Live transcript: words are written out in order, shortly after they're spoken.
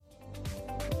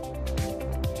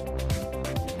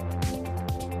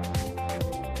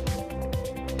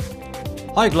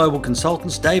Hi Global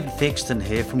Consultants, David Thexton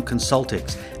here from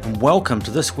Consultex, and welcome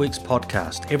to this week's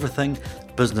podcast, Everything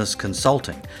Business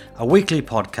Consulting, a weekly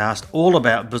podcast all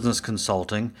about business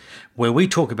consulting where we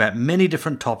talk about many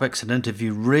different topics and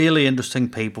interview really interesting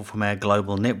people from our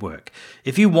global network.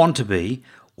 If you want to be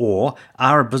or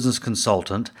are a business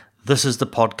consultant, this is the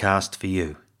podcast for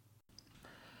you.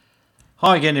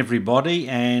 Hi again everybody,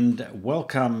 and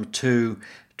welcome to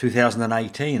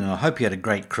 2018, and I hope you had a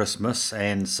great Christmas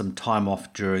and some time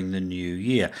off during the new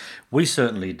year. We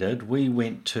certainly did. We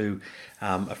went to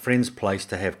a friend's place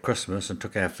to have Christmas and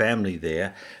took our family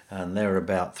there, and they're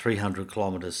about 300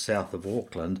 kilometres south of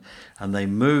Auckland, and they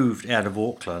moved out of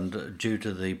Auckland due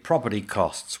to the property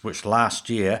costs, which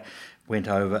last year went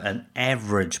over an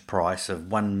average price of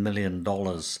 $1 million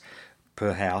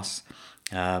per house.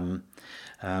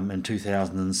 In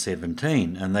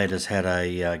 2017, and they just had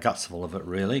a gutsful of it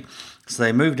really. So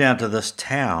they moved down to this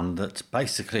town that's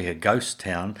basically a ghost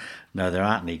town. No, there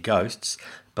aren't any ghosts,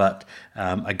 but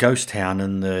a ghost town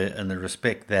in the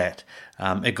respect that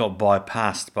it got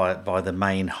bypassed by the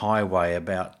main highway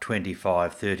about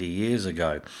 25-30 years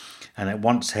ago. And it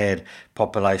once had a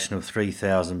population of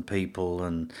 3,000 people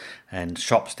and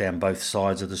shops down both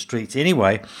sides of the streets.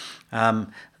 Anyway,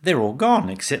 they're all gone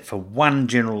except for one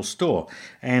general store.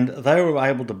 And they were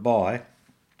able to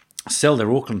sell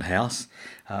their Auckland house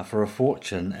for a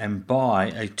fortune and buy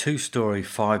a 2-storey,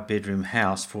 5-bedroom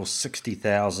house for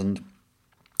 60,000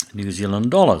 New Zealand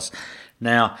dollars.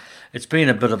 Now, it's been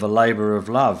a bit of a labour of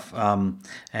love and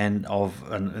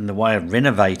in the way of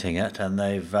renovating it, and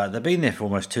they've been there for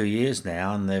almost 2 years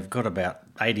now, and they've got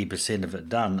about 80% of it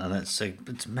done, and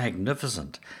it's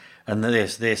magnificent. And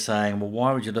they're saying, well,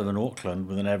 why would you live in Auckland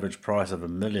with an average price of $1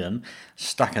 million,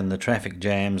 stuck in the traffic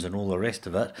jams and all the rest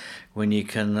of it, when you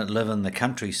can live in the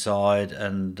countryside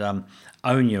and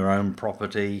own your own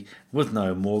property with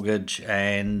no mortgage,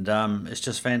 and it's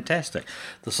just fantastic.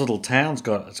 This little town's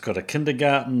got a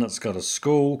kindergarten, it's got a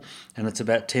school, and it's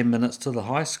about 10 minutes to the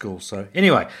high school. So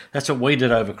anyway, that's what we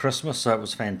did over Christmas, so it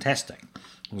was fantastic.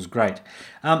 It was great.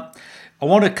 I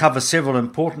want to cover several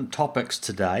important topics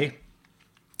today.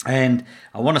 And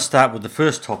I want to start with the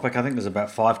first topic. I think there's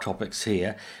about 5 topics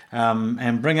here,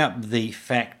 and bring up the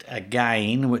fact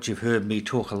again, which you've heard me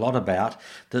talk a lot about,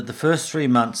 that the first 3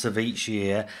 months of each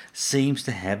year seems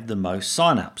to have the most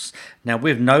sign-ups. Now,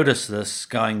 we've noticed this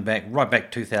going right back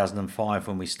 2005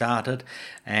 when we started,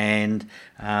 and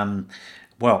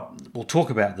we'll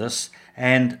talk about this.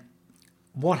 And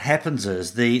what happens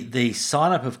is the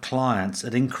sign-up of clients,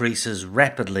 it increases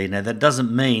rapidly. Now, that doesn't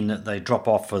mean that they drop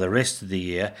off for the rest of the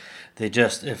year. They're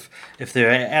just, if they're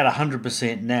at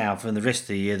 100% now, for the rest of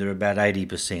the year, they're about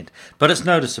 80%. But it's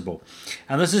noticeable.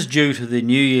 And this is due to the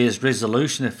New Year's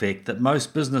resolution effect that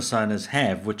most business owners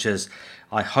have, which is,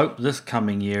 I hope this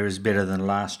coming year is better than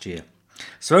last year.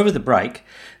 So over the break,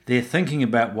 they're thinking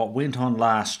about what went on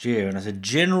last year, and as a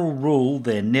general rule,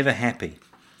 they're never happy.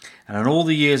 And in all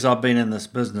the years I've been in this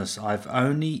business, I've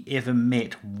only ever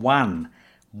met one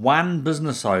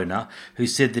business owner who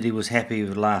said that he was happy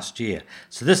with last year.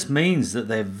 So this means that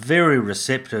they're very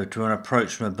receptive to an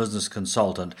approach from a business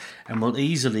consultant and will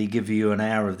easily give you an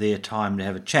hour of their time to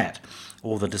have a chat,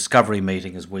 or the discovery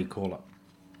meeting as we call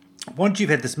it. Once you've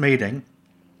had this meeting,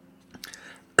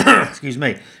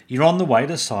 you're on the way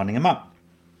to signing them up.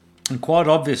 And quite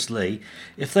obviously,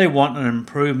 if they want an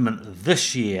improvement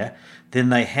this year, then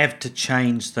they have to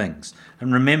change things.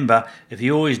 And remember, if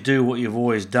you always do what you've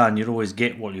always done, you'll always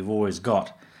get what you've always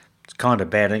got. It's kind of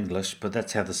bad English, but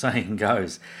that's how the saying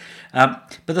goes.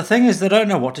 But the thing is, they don't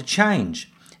know what to change.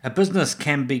 A business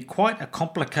can be quite a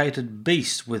complicated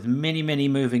beast with many, many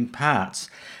moving parts.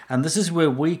 And this is where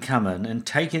we come in and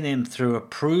taking them through a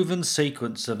proven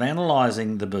sequence of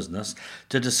analysing the business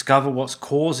to discover what's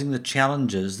causing the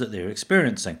challenges that they're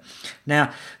experiencing.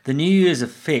 Now, the New Year's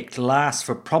effect lasts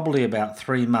for probably about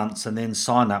 3 months, and then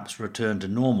sign-ups return to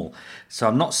normal. So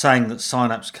I'm not saying that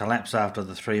sign-ups collapse after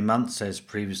the 3 months, as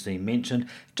previously mentioned,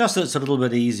 just that it's a little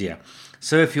bit easier.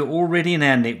 So if you're already in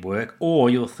our network or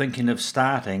you're thinking of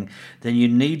starting, then you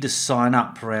need to sign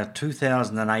up for our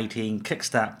 2018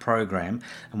 Kickstart program,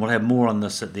 and we'll have more on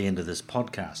this at the end of this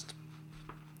podcast.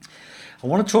 I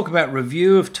want to talk about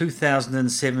review of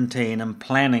 2017 and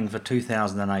planning for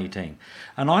 2018.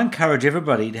 And I encourage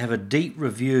everybody to have a deep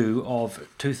review of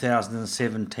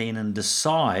 2017 and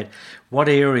decide what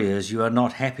areas you are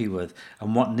not happy with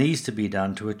and what needs to be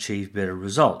done to achieve better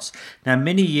results. Now,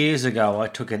 many years ago, I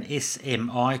took an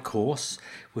SMI course,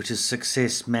 which is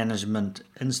Success Management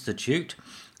Institute.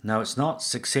 No, it's not.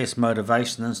 Success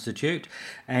Motivation Institute.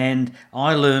 And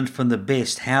I learned from the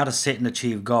best how to set and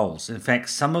achieve goals. In fact,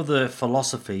 some of the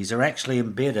philosophies are actually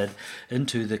embedded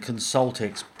into the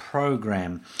Consultex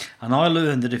program. And I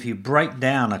learned that if you break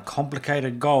down a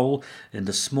complicated goal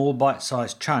into small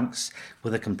bite-sized chunks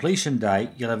with a completion date,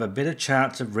 you'll have a better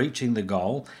chance of reaching the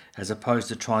goal as opposed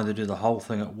to trying to do the whole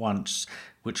thing at once,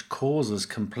 which causes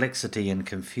complexity and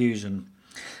confusion.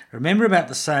 Remember about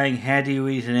the saying, how do you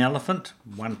eat an elephant?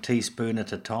 1 teaspoon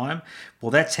at a time. Well,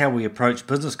 that's how we approach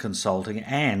business consulting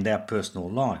and our personal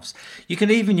lives. You can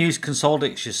even use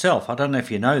Consultex yourself. I don't know if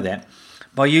you know that.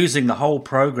 By using the whole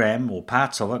program, or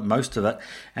parts of it, most of it,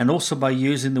 and also by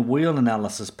using the wheel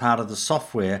analysis part of the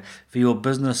software for your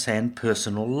business and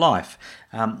personal life.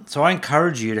 So I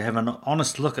encourage you to have an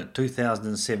honest look at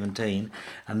 2017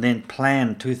 and then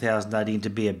plan 2018 to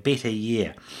be a better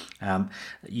year.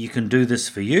 You can do this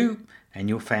for you and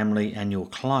your family and your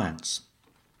clients.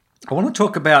 I want to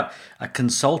talk about a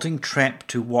consulting trap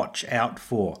to watch out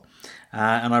for.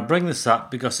 And I bring this up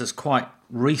because it's quite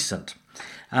recent.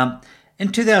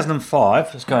 In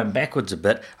 2005, just going backwards a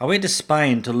bit, I went to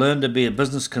Spain to learn to be a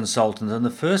business consultant, and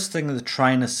the first thing the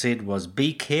trainer said was,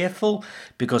 be careful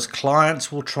because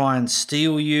clients will try and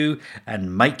steal you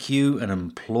and make you an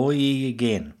employee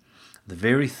again, the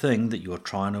very thing that you're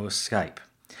trying to escape.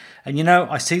 And you know,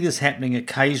 I see this happening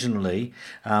occasionally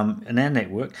in our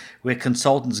network where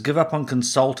consultants give up on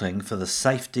consulting for the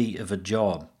safety of a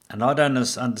job. And I don't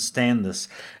understand this,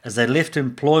 as they left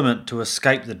employment to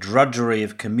escape the drudgery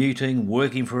of commuting,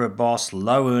 working for a boss,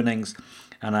 low earnings,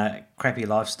 and a crappy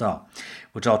lifestyle,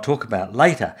 which I'll talk about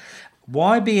later.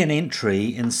 Why be an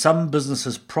entry in some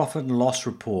business's profit and loss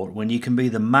report when you can be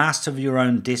the master of your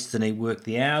own destiny, work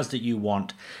the hours that you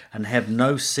want, and have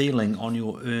no ceiling on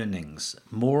your earnings?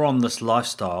 More on this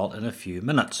lifestyle in a few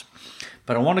minutes.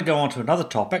 But I want to go on to another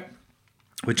topic.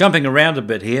 We're jumping around a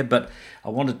bit here, but I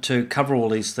wanted to cover all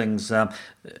these things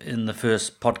in the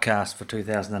first podcast for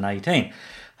 2018.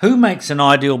 Who makes an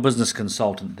ideal business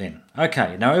consultant then?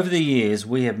 Okay, now over the years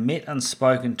we have met and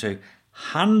spoken to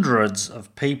hundreds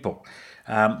of people,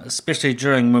 especially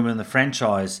during when we were in the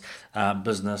franchise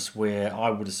business, where I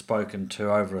would have spoken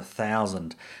to over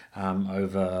 1,000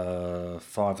 over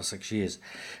 5 or 6 years.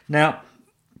 Now,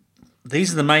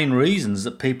 these are the main reasons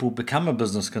that people become a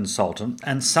business consultant,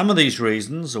 and some of these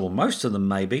reasons, or most of them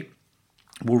maybe,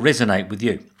 will resonate with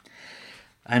you.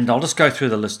 And I'll just go through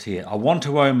the list here. I want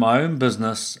to own my own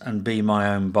business and be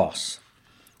my own boss.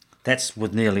 That's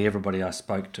with nearly everybody I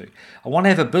spoke to. I want to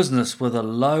have a business with a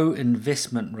low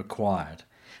investment required.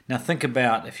 Now think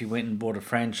about if you went and bought a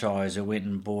franchise or went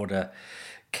and bought a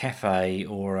cafe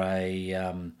or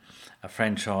a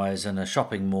franchise in a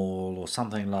shopping mall or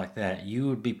something like that. You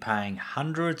would be paying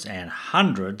hundreds and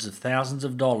hundreds of thousands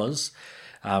of dollars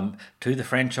to the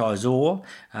franchisor,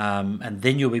 and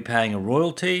then you'll be paying a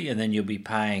royalty, and then you'll be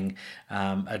paying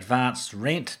advanced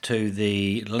rent to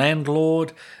the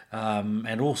landlord,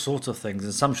 and all sorts of things.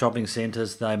 In some shopping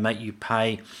centres, they make you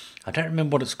pay, I don't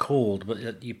remember what it's called,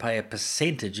 but you pay a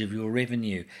percentage of your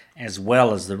revenue as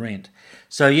well as the rent.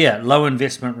 So yeah, low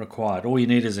investment required. All you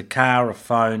need is a car, a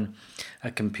phone,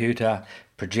 a computer,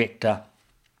 projector,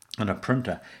 and a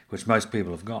printer, which most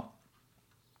people have got.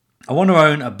 I want to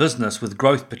own a business with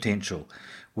growth potential.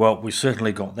 Well, we've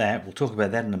certainly got that. We'll talk about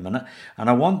that in a minute. And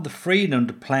I want the freedom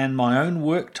to plan my own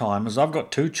work time, as I've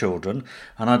got 2 children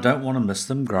and I don't want to miss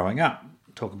them growing up.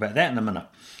 Talk about that in a minute.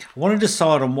 I want to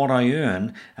decide on what I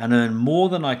earn and earn more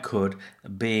than I could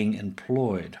being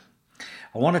employed.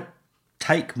 I want to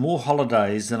take more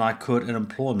holidays than I could in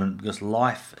employment because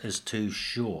life is too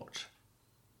short.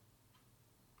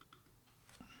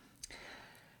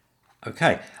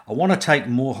 Okay, I want to take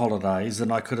more holidays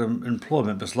than I could in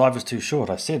employment because life is too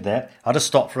short. I said that. I just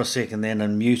stopped for a second then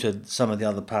and muted some of the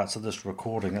other parts of this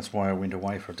recording. That's why I went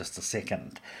away for just a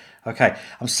second. Okay,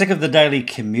 I'm sick of the daily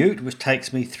commute, which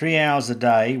takes me 3 hours a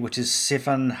day, which is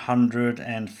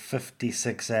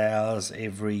 756 hours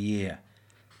every year.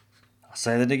 I'll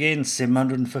say that again,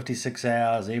 756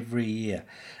 hours every year.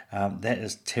 That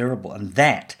is terrible. And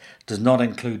that does not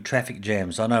include traffic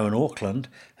jams. I know in Auckland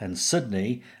and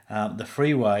Sydney, the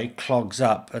freeway clogs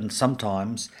up, and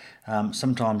sometimes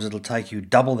it'll take you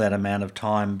double that amount of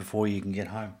time before you can get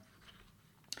home.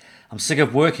 I'm sick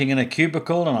of working in a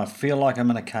cubicle and I feel like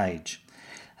I'm in a cage.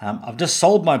 I've just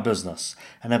sold my business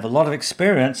and have a lot of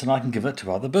experience and I can give it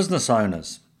to other business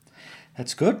owners.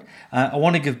 That's good. I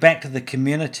want to give back to the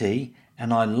community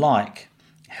and I like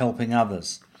helping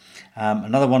others.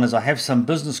 Another one is I have some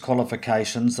business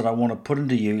qualifications that I want to put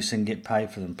into use and get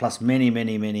paid for them, plus many,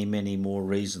 many, many, many more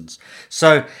reasons.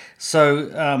 So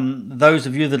those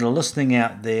of you that are listening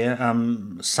out there,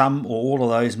 some or all of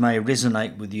those may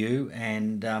resonate with you,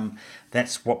 and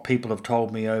that's what people have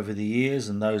told me over the years,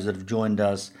 and those that have joined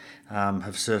us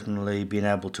have certainly been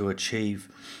able to achieve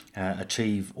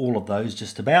all of those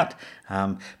just about.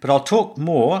 But I'll talk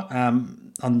more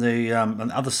on the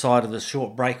other side of the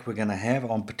short break we're going to have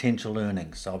on potential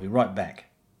earnings. So I'll be right back.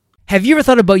 Have you ever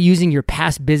thought about using your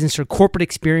past business or corporate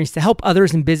experience to help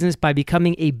others in business by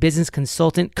becoming a business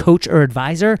consultant, coach, or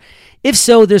advisor? If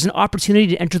so, there's an opportunity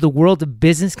to enter the world of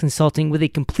business consulting with a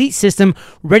complete system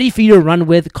ready for you to run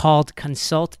with called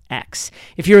ConsultX.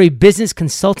 If you're a business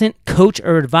consultant, coach,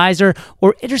 or advisor,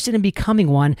 or interested in becoming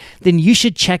one, then you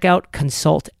should check out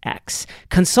ConsultX.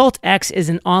 ConsultX is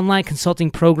an online consulting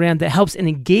program that helps an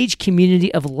engaged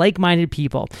community of like-minded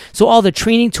people. So all the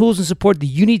training, tools, and support that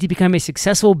you need to become a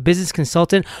successful business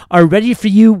consultant are ready for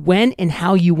you when and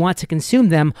how you want to consume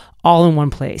them, all in one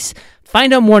place.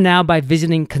 Find out more now by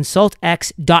visiting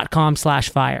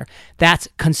consultx.com/fire. That's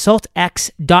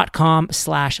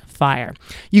consultx.com/fire.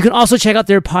 You can also check out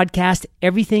their podcast,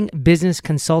 Everything Business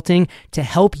Consulting, to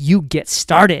help you get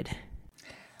started.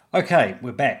 Okay,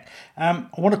 we're back. I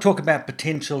want to talk about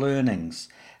potential earnings.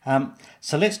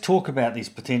 So let's talk about these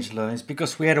potential earnings,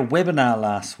 because we had a webinar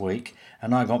last week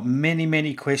and I got many,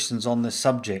 many questions on this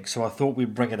subject, so I thought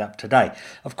we'd bring it up today.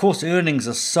 Of course, earnings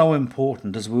are so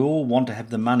important, as we all want to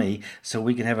have the money so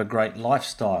we can have a great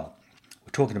lifestyle. We're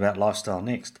talking about lifestyle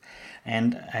next,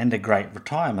 and a great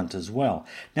retirement as well.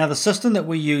 Now, the system that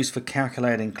we use for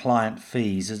calculating client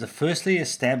fees is to firstly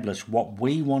establish what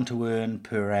we want to earn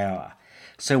per hour.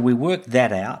 So we work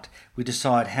that out, we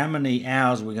decide how many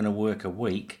hours we're going to work a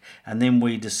week, and then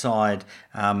we decide,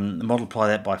 multiply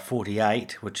that by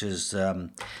 48, which is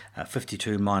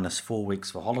 52 minus 4 weeks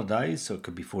for holidays, so it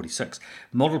could be 46.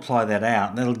 Multiply that out,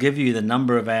 and that'll give you the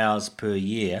number of hours per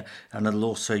year, and it'll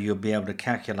also, you'll be able to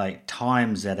calculate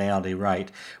times that hourly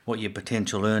rate what your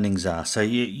potential earnings are. So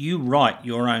you write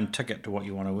your own ticket to what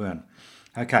you want to earn.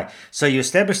 Okay, so you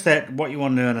establish that what you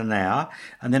want to earn an hour,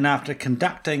 and then after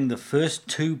conducting the first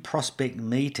 2 prospect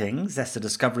meetings, that's the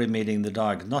discovery meeting, the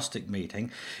diagnostic meeting,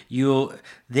 you're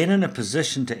then in a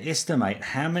position to estimate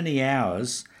how many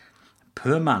hours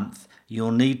per month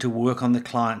you'll need to work on the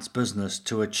client's business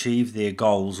to achieve their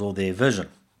goals or their vision.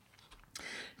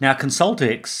 Now,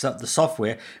 ConsultX, the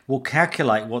software, will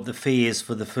calculate what the fee is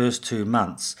for the first 2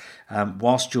 months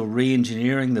whilst you're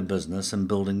re-engineering the business and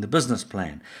building the business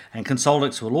plan. And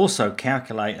ConsultX will also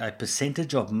calculate a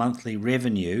percentage of monthly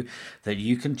revenue that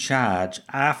you can charge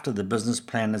after the business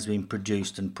plan has been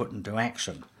produced and put into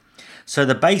action. So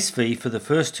the base fee for the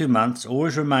first 2 months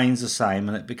always remains the same,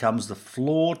 and it becomes the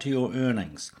floor to your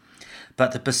earnings.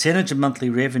 But the percentage of monthly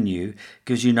revenue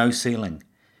gives you no ceiling,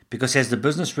 because as the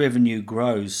business revenue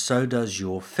grows, so does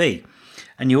your fee.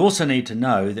 And you also need to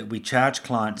know that we charge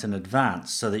clients in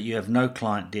advance so that you have no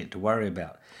client debt to worry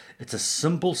about. It's a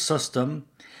simple system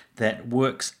that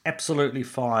works absolutely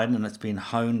fine, and it's been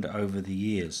honed over the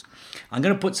years. I'm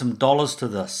going to put some dollars to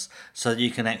this so that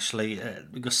you can actually,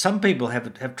 because some people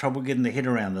have trouble getting their head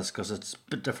around this because it's a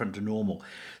bit different to normal.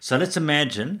 So let's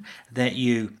imagine that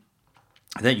you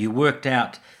worked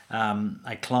out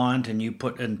a client and you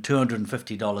put in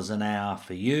 $250 an hour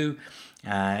for you,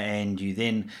 and you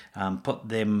then put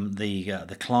them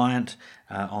the client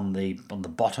on the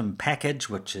bottom package,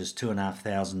 which is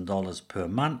 $2,500 per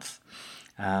month,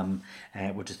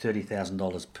 which is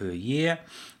 $30,000 per year,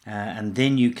 and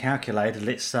then you calculated,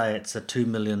 let's say it's a $2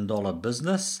 million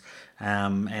business,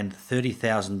 and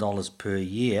 $30,000 per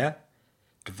year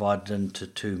divided into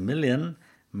 2 million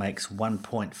makes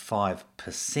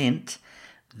 1.5%.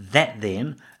 That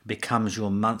then becomes your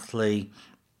monthly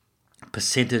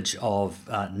percentage of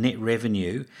net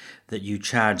revenue that you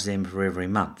charge them for every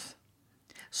month.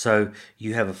 So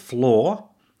you have a floor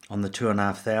on the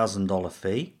 $2,500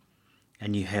 fee,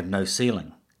 and you have no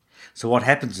ceiling. So what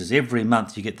happens is every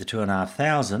month you get the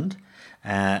 $2,500,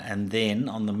 and then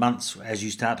on the months as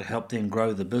you start to help them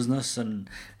grow the business and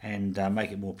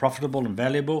make it more profitable and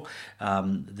valuable,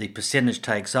 the percentage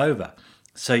takes over.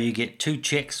 So you get 2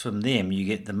 checks from them. You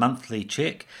get the monthly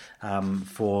check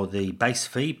for the base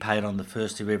fee paid on the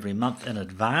first of every month in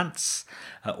advance,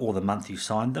 or the month you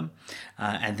signed them,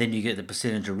 and then you get the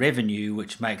percentage of revenue,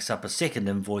 which makes up a second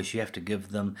invoice you have to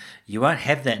give them. You won't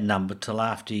have that number till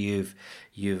after you've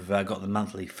got the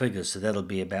monthly figures, so that'll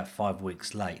be about 5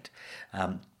 weeks late,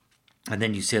 and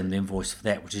then you send them the invoice for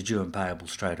that, which is due and payable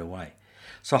straight away.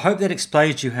 So I hope that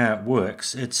explains to you how it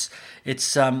works.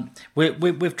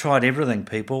 We've tried everything,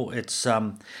 people. It's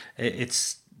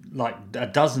like a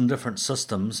dozen different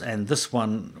systems, and this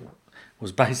one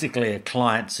was basically a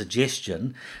client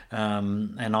suggestion,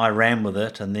 and I ran with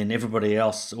it, and then everybody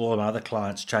else, all my other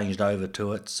clients, changed over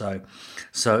to it. So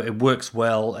it works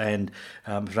well, and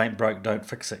if it ain't broke, don't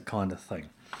fix it kind of thing.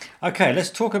 Okay,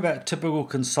 let's talk about typical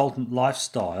consultant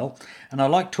lifestyle, and I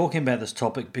like talking about this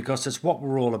topic because it's what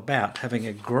we're all about, having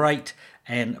a great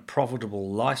and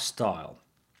profitable lifestyle.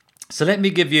 So let me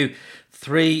give you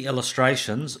 3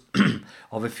 illustrations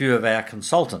of a few of our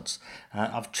consultants.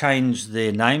 I've changed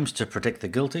their names to protect the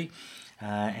guilty,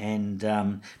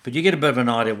 but you get a bit of an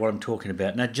idea of what I'm talking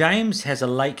about. Now, James has a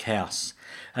lake house,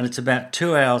 and it's about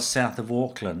 2 hours south of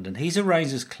Auckland, and he's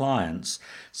arranged his clients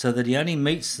so that he only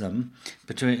meets them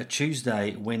between a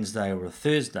Tuesday, Wednesday, or a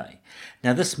Thursday.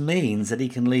 Now, this means that he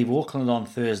can leave Auckland on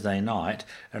Thursday night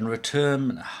and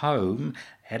return home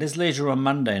at his leisure on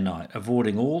Monday night,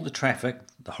 avoiding all the traffic,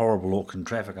 the horrible Auckland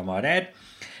traffic I might add,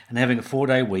 and having a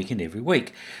 4-day weekend every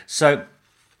week. So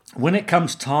when it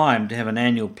comes time to have an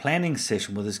annual planning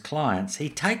session with his clients, he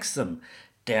takes them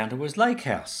down to his lake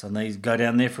house, and they go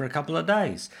down there for a couple of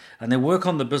days, and they work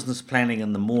on the business planning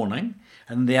in the morning,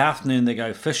 and in the afternoon they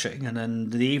go fishing, and in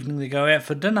the evening they go out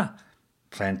for dinner.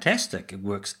 Fantastic. It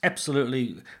works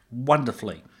absolutely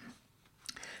wonderfully.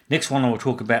 Next one I will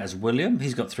talk about is William.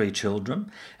 He's got 3 children,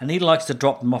 and he likes to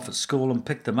drop them off at school and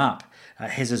pick them up,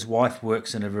 as his wife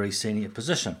works in a very senior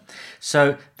position.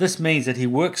 So this means that he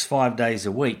works 5 days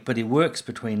a week, but he works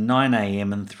between 9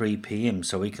 a.m. and 3 p.m.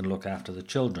 so he can look after the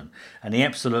children, and he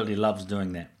absolutely loves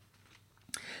doing that.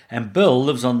 And Bill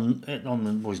lives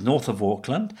he's north of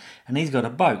Auckland, and he's got a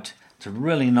boat. It's a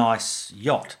really nice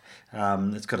yacht.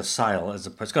 It's got a sail, it's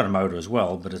got a motor as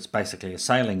well, but it's basically a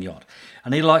sailing yacht.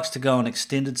 And he likes to go on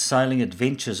extended sailing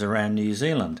adventures around New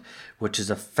Zealand, which is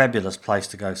a fabulous place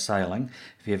to go sailing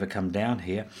if you ever come down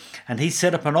here. And he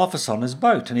set up an office on his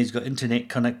boat, and he's got internet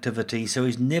connectivity, so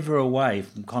he's never away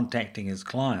from contacting his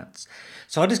clients.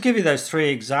 So I'll just give you those 3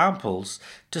 examples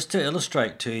just to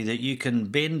illustrate to you that you can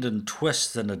bend and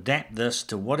twist and adapt this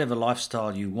to whatever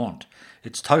lifestyle you want.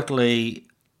 It's totally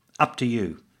up to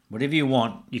you. Whatever you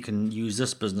want, you can use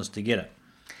this business to get it.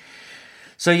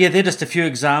 So yeah, they're just a few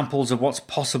examples of what's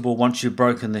possible once you've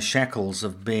broken the shackles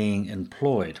of being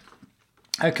employed.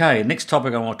 Okay, next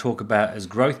topic I want to talk about is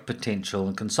growth potential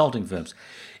in consulting firms.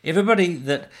 Everybody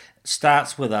that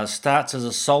starts with us starts as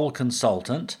a sole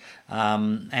consultant,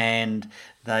 and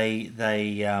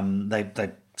they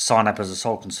sign up as a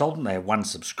sole consultant. They have 1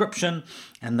 subscription,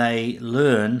 and they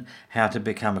learn how to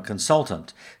become a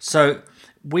consultant. So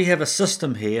we have a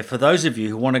system here for those of you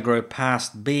who want to grow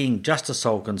past being just a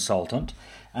sole consultant,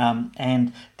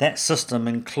 and that system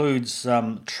includes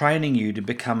training you to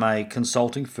become a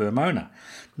consulting firm owner.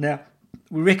 Now,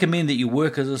 we recommend that you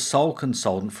work as a sole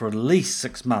consultant for at least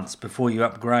 6 months before you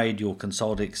upgrade your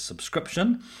consulting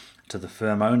subscription to the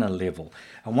firm owner level.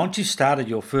 And once you've started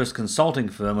your first consulting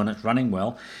firm and it's running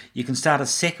well, you can start a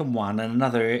second one in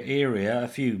another area a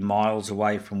few miles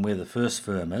away from where the first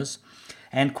firm is.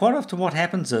 And quite often what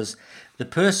happens is the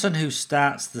person who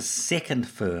starts the second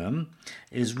firm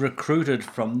is recruited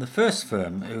from the first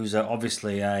firm, who's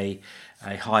obviously a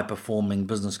high-performing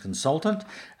business consultant.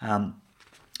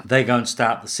 They go and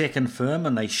start the second firm,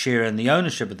 and they share in the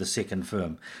ownership of the second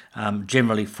firm,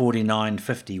 generally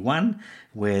 49-51,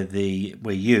 where the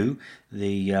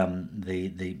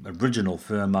original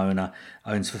firm owner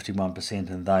owns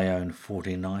 51% and they own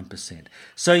 49%.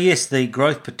 So yes, the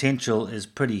growth potential is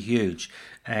pretty huge,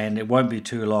 and it won't be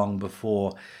too long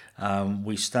before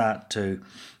we start to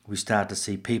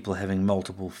see people having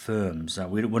multiple firms.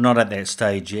 We're not at that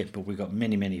stage yet, but we've got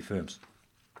many firms.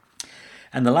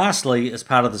 And lastly, as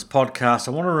part of this podcast,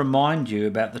 I want to remind you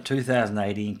about the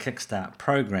 2018 Kickstart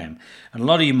program. And a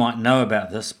lot of you might know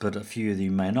about this, but a few of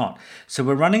you may not. So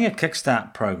we're running a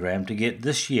Kickstart program to get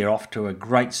this year off to a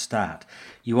great start.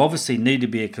 You obviously need to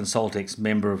be a Consultex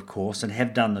member, of course, and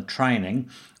have done the training,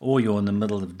 or you're in the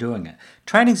middle of doing it.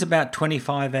 Training's about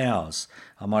 25 hours.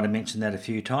 I might have mentioned that a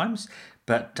few times,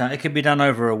 but it can be done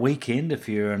over a weekend if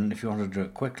you want to do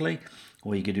it quickly.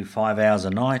 Or you could do 5 hours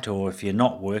a night, or if you're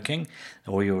not working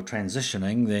or you're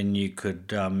transitioning, then you could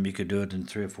do it in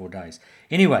 3 or 4 days.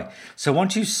 Anyway, so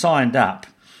once you've signed up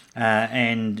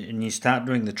and you start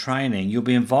doing the training, you'll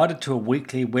be invited to a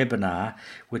weekly webinar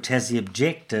which has the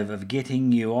objective of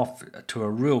getting you off to a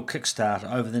real kickstart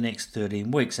over the next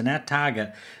 13 weeks. And our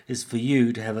target is for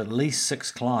you to have at least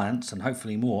 6 clients, and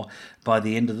hopefully more, by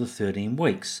the end of the 13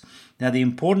 weeks. Now, the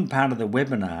important part of the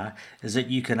webinar is that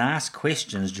you can ask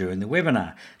questions during the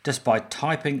webinar just by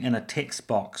typing in a text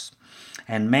box.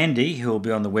 and Mandy, who will be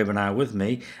on the webinar with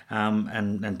me,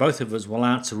 and both of us will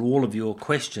answer all of your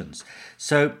questions.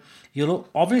 So you're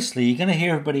going to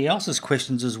hear everybody else's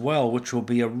questions as well, which will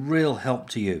be a real help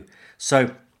to you.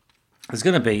 So there's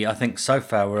going to be, I think so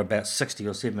far we're about 60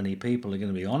 or 70 people are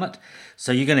going to be on it.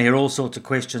 So you're going to hear all sorts of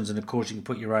questions, and of course you can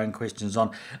put your own questions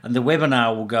on. And the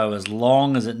webinar will go as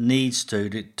long as it needs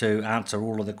to answer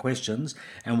all of the questions.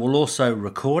 And we'll also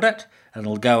record it, and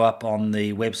it'll go up on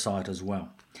the website as well.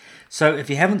 So if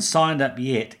you haven't signed up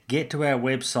yet, get to our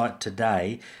website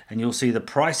today, and you'll see the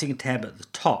pricing tab at the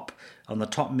top. On the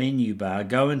top menu bar,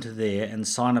 go into there and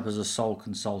sign up as a sole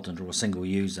consultant, or a single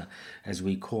user as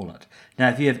we call it. Now,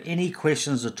 if you have any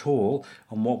questions at all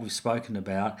on what we've spoken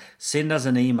about, send us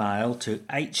an email to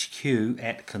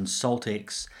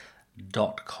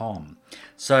hq@consultex.com.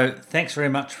 So thanks very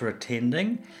much for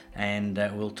attending, and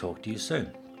we'll talk to you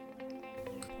soon.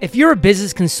 If you're a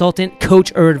business consultant,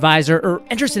 coach, or advisor, or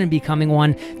interested in becoming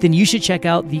one, then you should check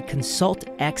out the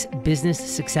ConsultX Business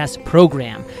Success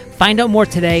Program. Find out more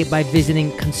today by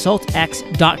visiting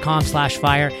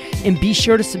consultx.com/fire, and be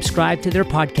sure to subscribe to their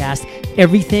podcast,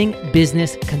 Everything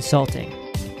Business Consulting.